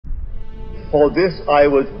For this I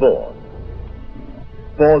was born.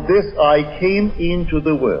 For this I came into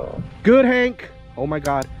the world. Good, Hank. Oh my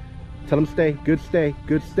God. Tell him stay. Good stay.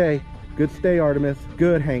 Good stay. Good stay, Artemis.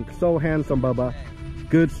 Good, Hank. So handsome, Bubba.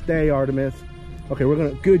 Good stay, Artemis. Okay, we're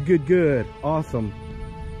gonna, good. Awesome.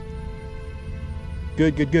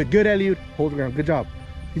 Good, Eliud. Hold the ground. Good job.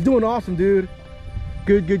 He's doing awesome, dude.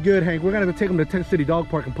 Good, Hank. We're gonna have to take him to Tent City Dog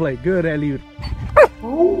Park and play. Good, Eliud.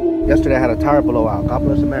 Yesterday I had a tire blowout. God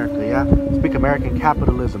bless America, yeah? Speak American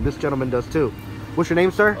capitalism. This gentleman does too. What's your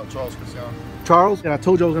name, sir? Charles. Charles? And I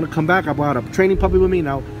told you I was gonna come back. I brought a training puppy with me.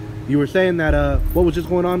 Now, you were saying that, what was just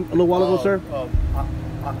going on a little while ago, sir?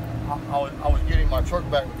 I was getting my truck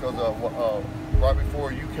back because right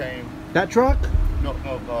before you came. That truck? No,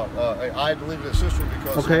 I had to leave it at Sister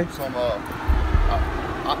because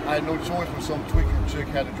I had no choice when some tweaking chick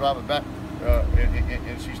had to drive it back,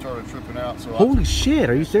 and she started tripping out. So holy shit,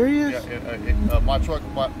 are you serious? Yeah, my truck,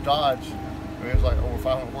 my Dodge, it was like over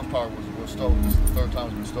 500 horsepower was stolen. This is the third time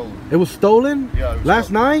it's been stolen. It was stolen? Yeah. It was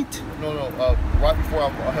last night? No, right before I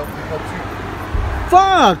helped you.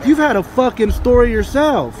 Fuck! You've had a fucking story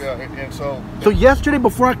yourself. Yeah, and so... So yesterday,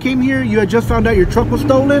 before I came here, you had just found out your truck was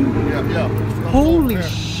stolen? Yeah. Holy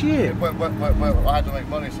shit. But I had to make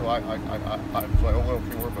money, so I was like, oh, well,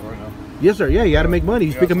 can't work about it right now. Yes, sir. Yeah, you had to make money.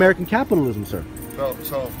 You speak American capitalism, sir. So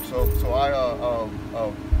I,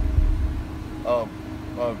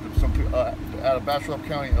 some out of Bastrop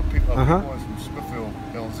County, people in Smithfield,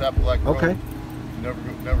 on Zappalack Road. Okay. Never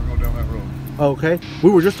go down that road. Okay.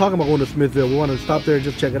 We were just talking about going to Smithville. We wanted to stop there and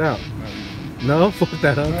just check it out. No? Fuck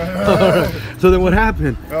that, huh? Right. So then what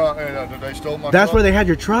happened? They stole my truck. That's where they had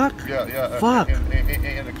your truck? Yeah. Fuck.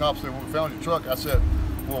 And the cops said, well, we found your truck. I said,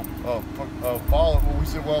 well, follow it. Well, we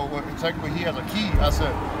said, well, technically he has a key. I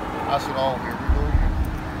said, oh, here we go again.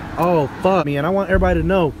 Oh, fuck me. And I want everybody to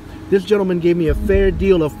know, this gentleman gave me a fair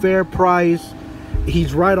deal, a fair price.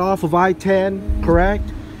 He's right off of I-10, correct?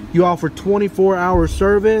 You offer 24-hour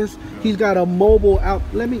service. He's got a mobile out.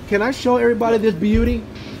 Can I show everybody this beauty?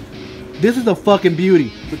 This is a fucking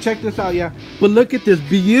beauty. So check this out, yeah. But look at this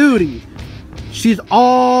beauty. She's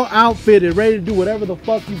all outfitted, ready to do whatever the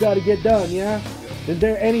fuck you gotta get done, yeah? Is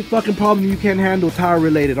there any fucking problem you can't handle tire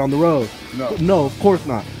related on the road? No. No, of course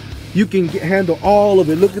not. You can handle all of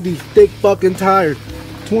it. Look at these thick fucking tires.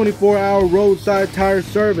 24-hour roadside tire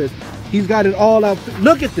service. He's got it all out.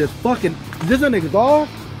 Look at this fucking, is this an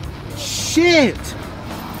exhaust? Shit.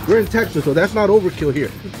 We're in Texas, so that's not overkill here.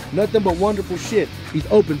 Nothing but wonderful shit. He's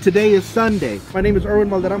open. Today is Sunday. My name is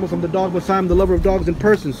ErwinValderramos. I'm the dog messiah. I'm the lover of dogs in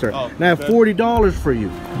person, sir. Oh, and I have $40 for you.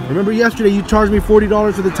 Remember yesterday you charged me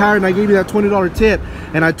 $40 for the tire and I gave you that $20 tip.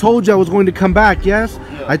 And I told you I was going to come back, yes?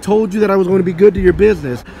 Yeah. I told you that I was going to be good to your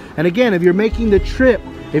business. And again, if you're making the trip,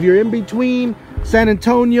 if you're in between San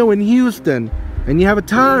Antonio and Houston and you have a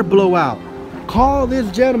tire blowout, call this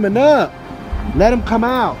gentleman up. Let him come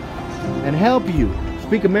out and help you.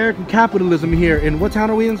 Speak American capitalism here. In what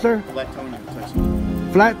town are we in, sir? Flatonia, Texas.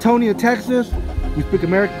 Flatonia, Texas. We speak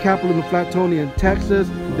American capitalism in Flatonia, Texas.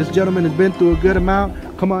 This gentleman has been through a good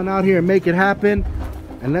amount. Come on out here and make it happen.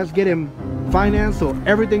 And let's get him financed so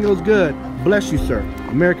everything goes good. Bless you, sir.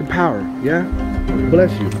 American power, yeah?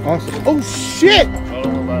 Bless you. Awesome. Oh, shit!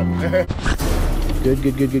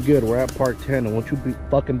 Good. We're at Park 10, and won't you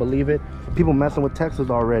fucking believe it? People messing with Texas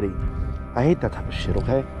already. I hate that type of shit,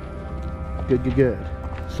 okay? Good.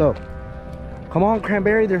 So, come on,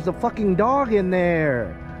 Cranberry, there's a fucking dog in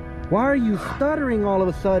there. Why are you stuttering all of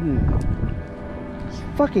a sudden? It's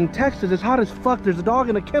fucking Texas, it's hot as fuck. There's a dog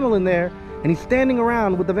in a kennel in there, and he's standing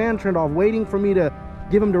around with the van turned off, waiting for me to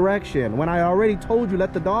give him direction, when I already told you,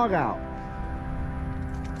 let the dog out.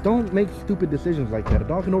 Don't make stupid decisions like that. A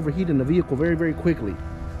dog can overheat in the vehicle very, very quickly.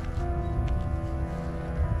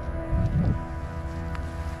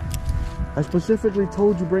 I specifically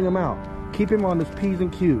told you bring him out. Keep him on his P's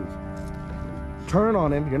and Q's. Turn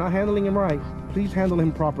on him. You're not handling him right. Please handle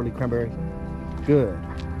him properly, Cranberry. Good.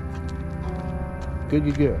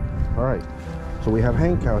 All right. So we have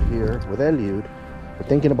Hank out here with Eliud. We're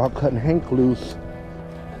thinking about cutting Hank loose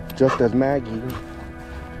just as Maggie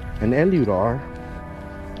and Eliud are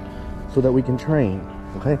so that we can train,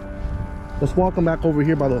 okay? Let's walk him back over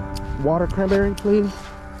here by the water, Cranberry, please.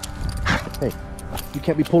 Hey, you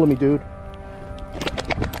can't be pulling me, dude.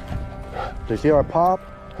 So you see our pop?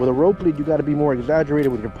 With a rope lead, you got to be more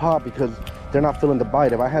exaggerated with your pop because they're not feeling the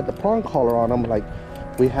bite. If I had the prong collar on them like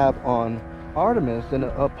we have on Artemis, then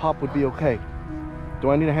a pop would be okay. Do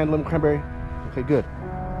I need to handle him, Cranberry? Okay, good.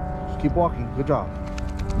 Just keep walking. Good job.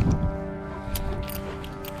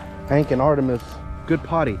 Hank and Artemis, good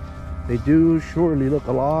potty. They do surely look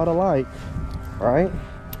a lot alike, all right?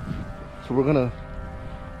 So we're gonna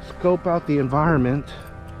scope out the environment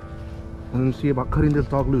and see about cutting this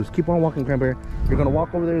dog loose. Keep on walking, Cranberry. You're gonna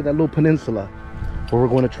walk over there to that little peninsula where we're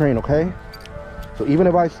going to train, okay? So even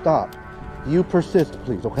if I stop, you persist,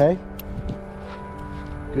 please, okay?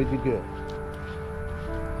 Good, good, good.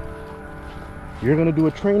 You're gonna do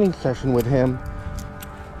a training session with him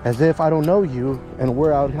as if I don't know you and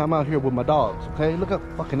I'm out here with my dogs, okay? Look at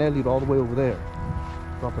fucking Elliot all the way over there.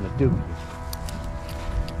 Dropping a dookie.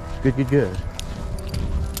 Good, good, good.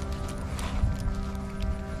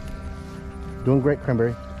 Doing great,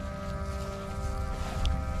 Cranberry.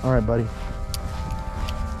 All right, buddy.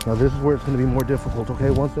 Now this is where it's gonna be more difficult, okay?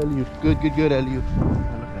 Once Elliot, good, good, good, Elliot. Oh, look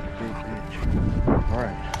at that big bitch. All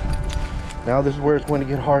right. Now this is where it's going to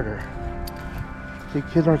get harder. See,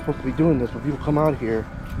 kids aren't supposed to be doing this, but people come out here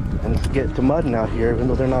and get to mudding out here even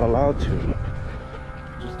though they're not allowed to.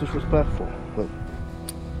 Just disrespectful, but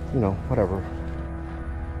you know, whatever.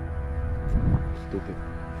 Stupid.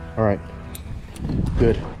 All right.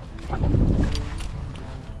 Good.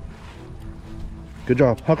 Good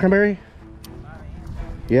job. Huh, Cranberry?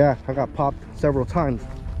 Yeah, I got popped several times.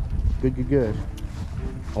 Good, good, good.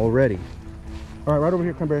 Already. All right, right over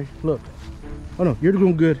here, Cranberry. Look. Oh no, you're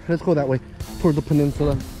doing good. Let's go that way, towards the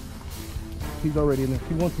peninsula. He's already in there.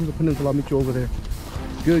 Keep going towards the peninsula. I'll meet you over there.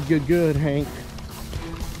 Good, good, good, Hank.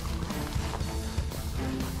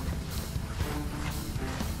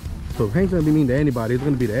 So Hank's gonna be mean to anybody. It's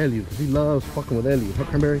gonna be to Elliot because he loves fucking with Elliot. Huh,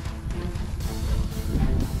 Cranberry?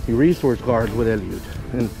 He resource guards with Elliot.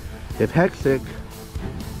 And if Hexic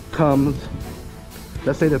comes,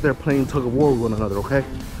 let's say that they're playing tug of war with one another, okay?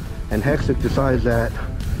 And Hexic decides that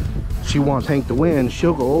she wants Hank to win,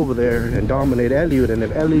 she'll go over there and dominate Elliot. And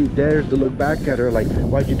if Elliot dares to look back at her like,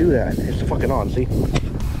 why'd you do that? It's fucking on, see?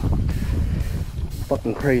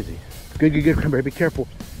 Fucking crazy. Good, good, good, Cranberry. Be careful.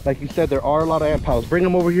 Like you said, there are a lot of ant piles. Bring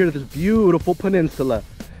them over here to this beautiful peninsula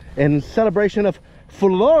in celebration of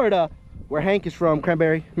Florida, where Hank is from,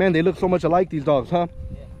 Cranberry. Man, they look so much alike, these dogs, huh?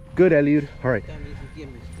 Yeah. Good, Elliot. All right.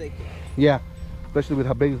 Yeah, especially with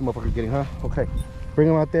how big this motherfucker's getting, huh? Okay. Bring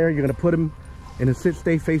him out there. You're going to put him in a sit,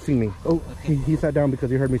 stay facing me. Oh, okay. He sat down because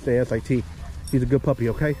he heard me say SIT. He's a good puppy,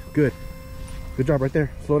 okay? Good. Good job right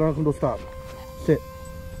there. Slow down, come to a stop. Sit.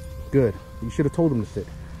 Good. You should have told him to sit.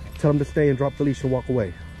 Tell him to stay and drop the leash and walk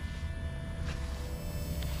away.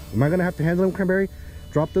 Am I gonna have to handle him, Cranberry?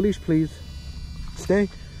 Drop the leash, please. Stay.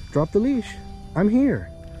 Drop the leash. I'm here.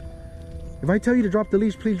 If I tell you to drop the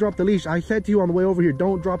leash, please drop the leash. I said to you on the way over here,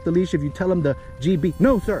 don't drop the leash if you tell him the GB.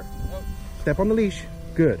 No, sir. Nope. Step on the leash.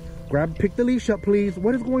 Good. Pick the leash up, please.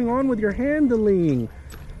 What is going on with your handling?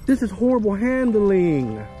 This is horrible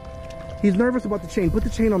handling. He's nervous about the chain. Put the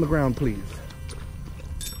chain on the ground, please.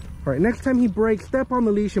 All right, next time he breaks, step on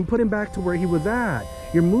the leash and put him back to where he was at.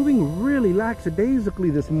 You're moving really lackadaisically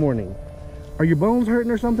this morning. Are your bones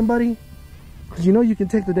hurting or something, buddy? Because you know you can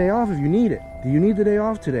take the day off if you need it. Do you need the day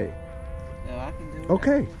off today? No, I can do it.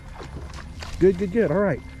 Okay. Good, good, good. All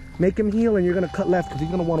right. Make him heel and you're going to cut left because he's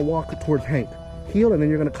going to want to walk towards Hank. Heel and then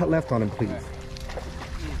you're going to cut left on him, please.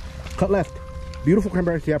 Cut left. Beautiful,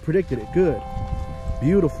 Cranberry. See, I predicted it. Good.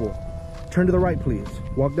 Beautiful. Turn to the right, please.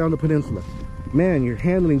 Walk down the peninsula. Man, your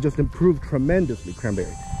handling just improved tremendously,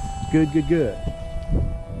 Cranberry. Good, good, good.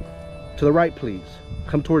 To the right, please.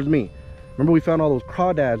 Come towards me. Remember we found all those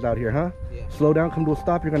crawdads out here, huh? Yeah. Slow down, come to a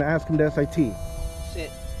stop. You're going to ask him to SIT.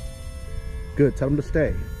 Sit. Good. Tell him to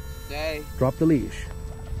stay. Stay. Drop the leash.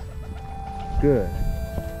 Good.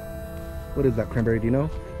 What is that, Cranberry? Do you know?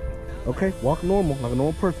 Okay. Walk normal, like a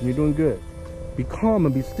normal person. You're doing good. Be calm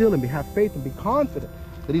and be still and have faith and be confident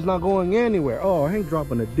that he's not going anywhere. Oh, Hank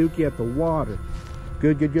dropping a dookie at the water.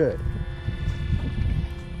 Good, good, good.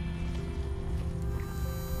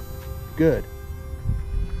 Good.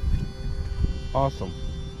 Awesome.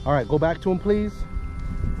 All right, go back to him, please.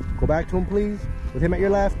 Go back to him, please. With him at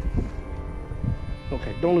your left.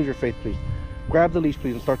 Okay, don't lose your faith, please. Grab the leash,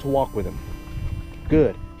 please, and start to walk with him.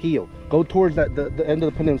 Good. Heel. Go towards the end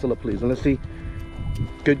of the peninsula, please. And let's see.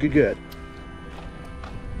 Good, good, good.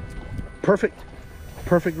 Perfect.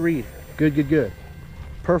 Perfect read. Good, good, good.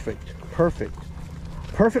 Perfect. Perfect.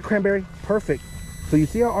 Perfect, Cranberry. Perfect. So you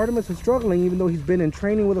see how Artemis is struggling even though he's been in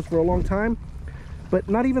training with us for a long time? But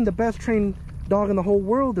not even the best trained dog in the whole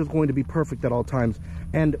world is going to be perfect at all times.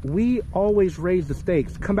 And we always raise the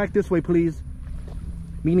stakes. Come back this way, please.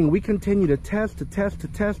 Meaning we continue to test,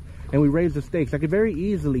 and we raise the stakes. I could very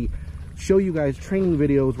easily show you guys training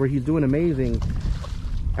videos where he's doing amazing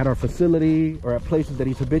at our facility or at places that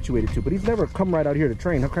he's habituated to, but he's never come right out here to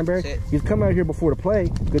train, huh, Cranberry? Sit. He's come out here before to play.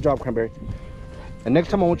 Good job, Cranberry. And next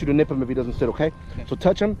time I want you to nip him if he doesn't sit, okay? So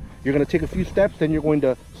touch him. You're going to take a few steps, then you're going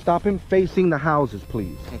to stop him facing the houses,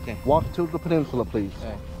 please. Okay. Walk to the peninsula, please.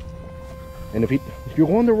 Right. And if you're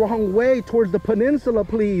going the wrong way towards the peninsula,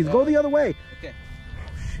 please go the other way. Okay.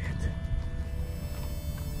 Oh, shit.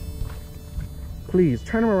 Please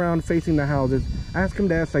turn him around facing the houses. Ask him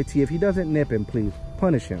to SIT. If he doesn't, nip him, please.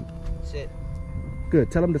 Punish him. Sit.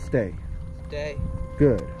 Good. Tell him to stay. Stay.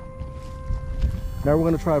 Good. Now we're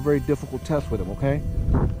going to try a very difficult test with him, okay?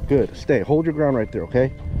 Good. Stay. Hold your ground right there,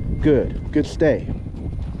 okay? Good. Good. Stay.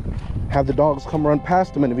 Have the dogs come run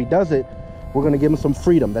past him, and if he does it, we're going to give him some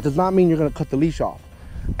freedom. That does not mean you're going to cut the leash off.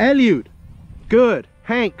 Eliud. Good.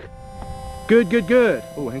 Hank. Good, good, good.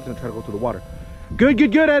 Oh, Hank's going to try to go through the water. Good,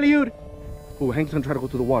 good, good, Eliud. Oh, Hank's going to try to go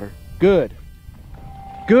through the water. Good.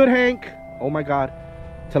 Good, Hank. Oh, my God.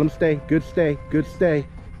 Tell him stay. Good, stay. Good, stay.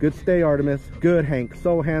 Good, stay, Artemis. Good, Hank.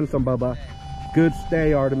 So handsome, Bubba. Good,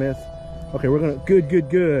 stay, Artemis. Okay, we're going to... Good, good,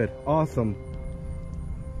 good. Awesome.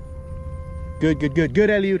 Good, good, good. Good,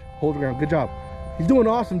 Eliud. Hold the ground. Good job. He's doing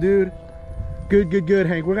awesome, dude. Good, good, good,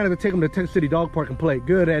 Hank. We're going to have to take him to Tent City Dog Park and play.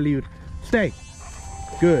 Good, Eliud. Stay.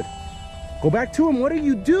 Good. Go back to him. What are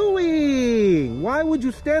you doing? Why would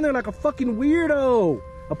you stand there like a fucking weirdo?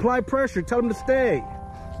 Apply pressure. Tell him to stay.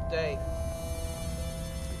 Stay.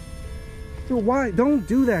 Dude, why? Don't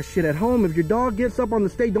do that shit at home. If your dog gets up on the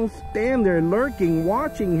stage, don't stand there lurking,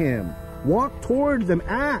 watching him. Walk towards them.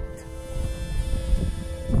 Act.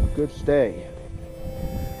 Good, stay.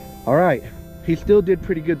 All right. He still did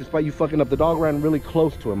pretty good despite you fucking up. The dog ran really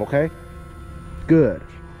close to him, okay? Good.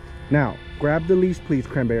 Now, grab the leash, please,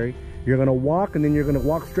 Cranberry. You're going to walk, and then you're going to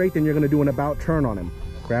walk straight, then you're going to do an about turn on him.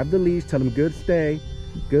 Grab the leash, tell him good, stay.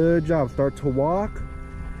 Good job. Start to walk.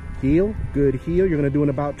 Heel. Good heel. You're going to do an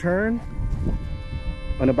about turn.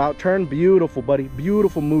 An about turn. Beautiful, buddy.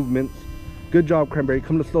 Beautiful movements. Good job, Cranberry.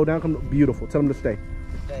 Come to slow down. Come to, beautiful. Tell him to stay.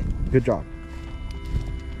 Stay. Good job.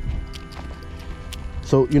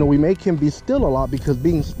 So, you know, we make him be still a lot because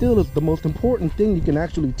being still is the most important thing you can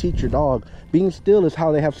actually teach your dog. Being still is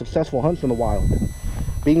how they have successful hunts in the wild.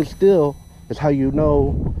 Being still is how you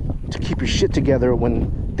know to keep your shit together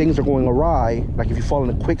when things are going awry, like if you fall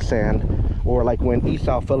into quicksand, or like when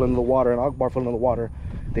Esau fell into the water and Akbar fell into the water,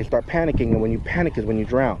 they start panicking, and when you panic is when you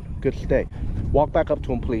drown. Good, stay. Walk back up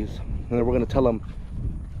to him, please. And then we're going to tell him,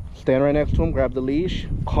 stand right next to him, grab the leash,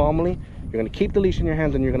 calmly. You're going to keep the leash in your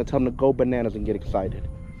hands, and you're going to tell him to go bananas and get excited.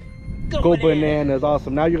 Go bananas.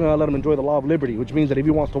 Awesome. Now you're going to let him enjoy the law of liberty, which means that if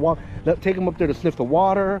he wants to walk, take him up there to sniff the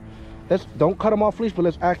water. Don't cut him off leash, but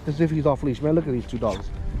let's act as if he's off leash. Man, look at these two dogs.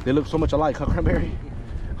 They look so much alike, huh, Cranberry?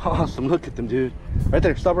 Awesome. Look at them, dude. Right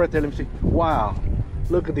there. Stop right there. Let me see. Wow.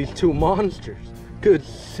 Look at these two monsters. Good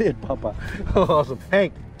sit, Papa. Awesome.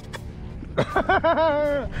 Hank.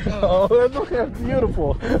 Oh, that's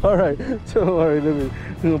beautiful. All right. So, all right,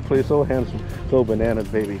 let me play so handsome. Go bananas,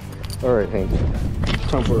 baby. All right, Hank.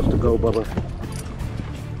 Time for us to go, Bubba.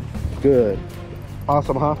 Good.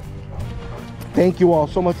 Awesome, huh? Thank you all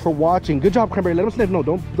so much for watching. Good job, Cranberry. Let him sniff. No,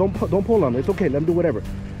 don't pull on him. It's okay. Let him do whatever.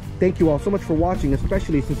 Thank you all so much for watching,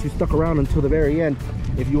 especially since you stuck around until the very end.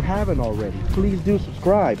 If you haven't already, please do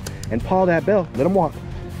subscribe and paw that bell. Let him walk,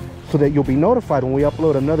 so that you'll be notified when we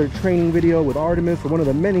upload another training video with Artemis or one of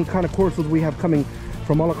the many kind of courses we have coming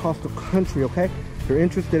from all across the country, okay? If you're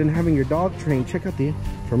interested in having your dog trained, check out the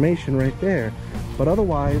information right there. But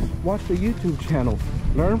otherwise, watch the YouTube channel.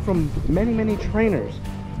 Learn from many, many trainers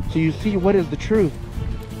so you see what is the truth.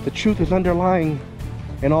 The truth is underlying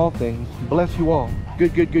in all things. Bless you all.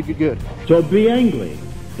 Good, good, good, good, good. So be angry,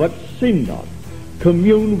 but sin not.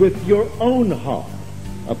 Commune with your own heart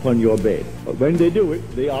upon your bed. But when they do it,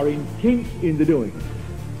 they are intent in the doing.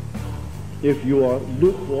 If you are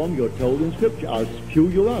lukewarm, you're told in Scripture, I'll spew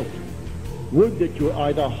you out. Would that you're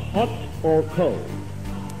either hot or cold.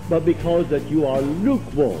 But because that you are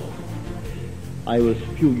lukewarm, I will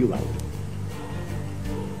spew you out.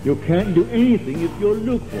 You can't do anything if you're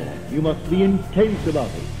lukewarm. You must be intense about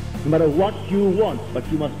it. No matter what you want, but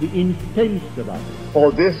you must be intense about it.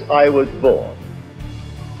 For this I was born.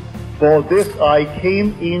 For this I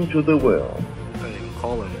came into the world. I didn't even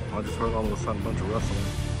call him. I just heard all of a sudden a bunch of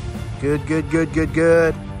rustling. Good, good, good, good,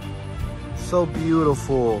 good. So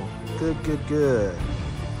beautiful. Good, good, good.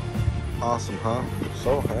 Awesome, huh?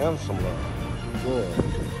 So handsome, love. Good.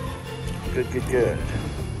 Good, good, good.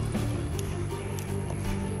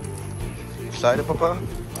 You excited, Papa?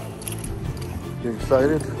 You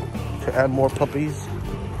excited to add more puppies?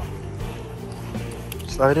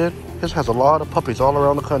 Excited? This has a lot of puppies all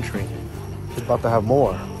around the country. He's about to have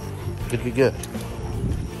more. Good, good, good.